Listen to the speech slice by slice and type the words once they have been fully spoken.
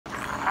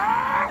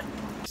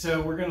So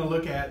we're going to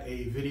look at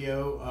a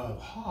video of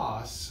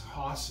Haas.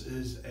 Haas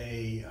is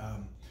a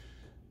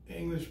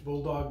English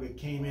Bulldog that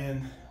came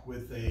in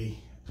with it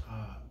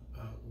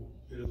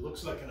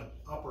looks like an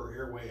upper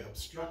airway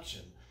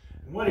obstruction.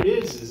 And what it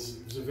is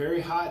it was a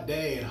very hot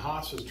day and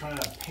Haas was trying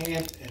to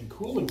pant and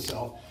cool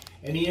himself,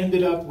 and he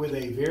ended up with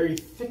a very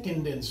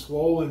thickened and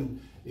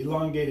swollen,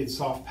 elongated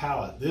soft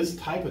palate. This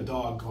type of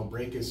dog, called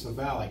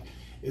brachycephalic,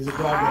 is a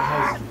dog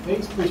that has the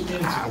face pushed in,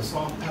 so the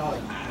soft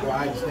palate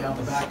glides down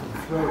the back of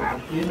the throat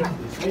and into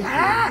the trachea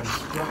and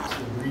obstructs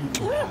the breathing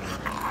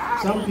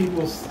pattern. Some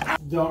people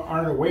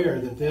aren't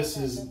aware that this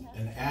is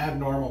an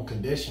abnormal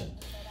condition.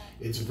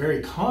 It's a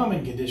very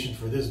common condition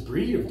for this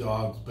breed of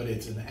dogs, but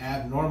it's an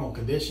abnormal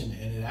condition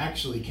and it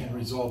actually can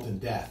result in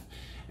death.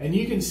 And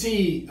you can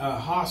see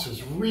Haas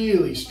was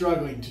really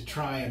struggling to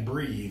try and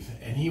breathe,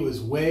 and he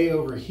was way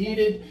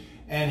overheated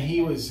and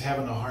he was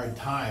having a hard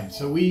time.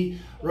 So we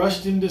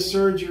rushed him to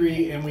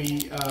surgery and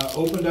we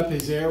opened up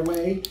his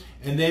airway,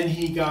 and then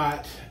he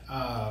got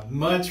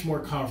much more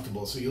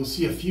comfortable. So you'll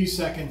see a few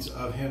seconds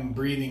of him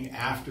breathing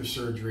after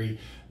surgery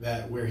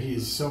where he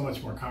is so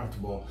much more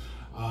comfortable.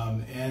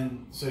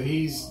 And so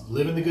he's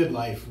living the good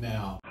life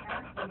now.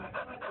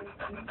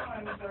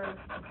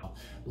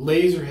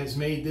 Laser has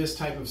made this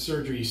type of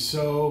surgery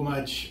so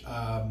much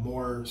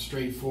more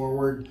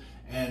straightforward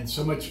and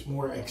so much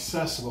more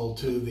accessible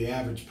to the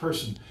average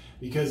person,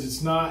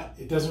 because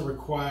it doesn't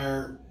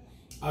require,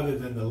 other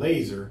than the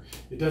laser,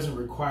 it doesn't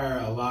require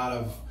a lot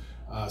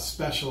of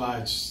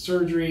specialized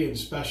surgery and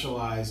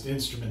specialized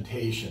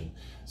instrumentation.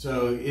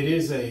 So it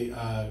is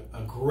a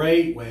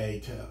great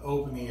way to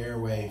open the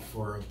airway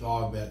for a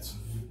dog that's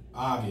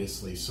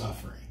obviously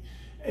suffering,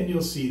 and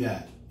you'll see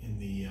that in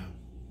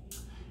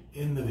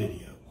the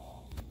video.